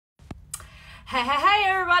Hey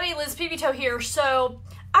everybody, Liz Pevytoe here. So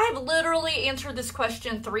I have literally answered this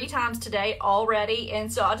question 3 times today already, and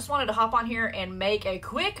so I just wanted to hop on here and make a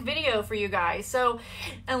quick video for you guys. So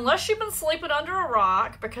unless you've been sleeping under a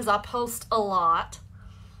rock, because I post a lot,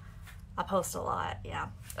 yeah.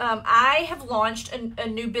 I have launched a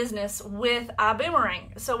new business with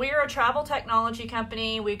Ibuumerang. So we are a travel technology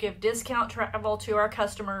company. We give discount travel to our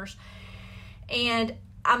customers, and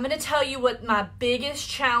I'm going to tell you what my biggest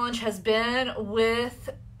challenge has been with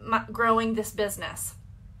growing this business.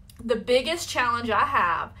 The biggest challenge I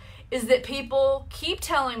have is that people keep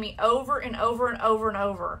telling me over and over and over and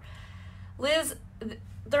over, Liz,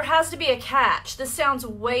 there has to be a catch. This sounds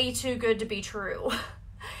way too good to be true.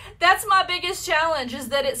 That's my biggest challenge, is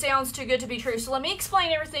that it sounds too good to be true. So let me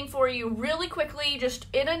explain everything for you really quickly, just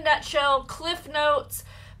in a nutshell, cliff notes,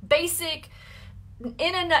 basic,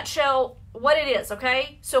 in a nutshell, what it is,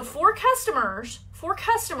 okay? So for customers,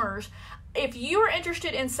 if you are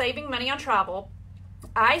interested in saving money on travel,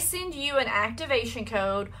 I send you an activation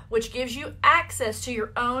code which gives you access to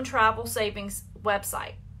your own travel savings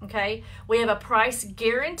website, okay? We have a price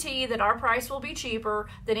guarantee that our price will be cheaper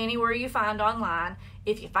than anywhere you find online.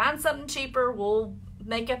 If you find something cheaper, we'll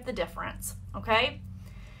make up the difference, okay?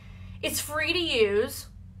 It's free to use.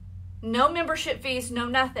 No membership fees, no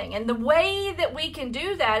nothing. And the way that we can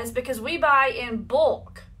do that is because we buy in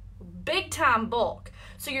bulk, big time bulk.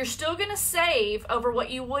 So you're still going to save over what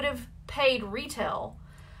you would have paid retail,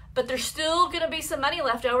 but there's still going to be some money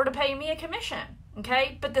left over to pay me a commission,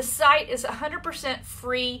 okay? But the site is 100%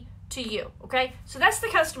 free to you, okay? So that's the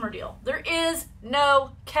customer deal. There is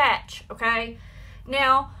no catch, okay?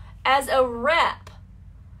 Now, as a rep,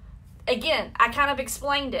 again, I kind of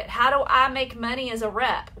explained it. How do I make money as a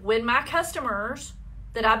rep? When my customers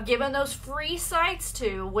that I've given those free sites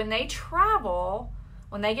to, when they travel,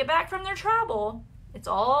 when they get back from their travel, it's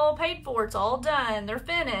all paid for, it's all done, they're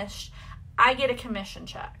finished, I get a commission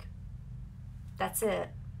check. That's it.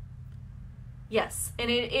 Yes, and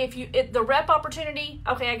the rep opportunity,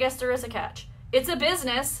 okay, I guess there is a catch. It's a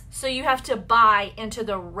business, so you have to buy into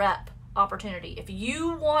the rep opportunity. If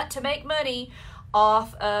you want to make money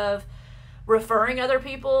off of referring other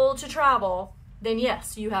people to travel, then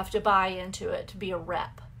yes, you have to buy into it to be a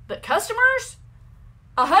rep. But customers,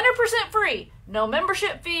 100% free. No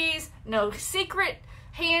membership fees, no secret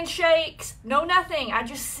handshakes, no nothing. I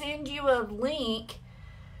just send you a link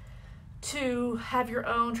to have your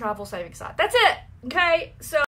own travel savings site. That's it, okay? So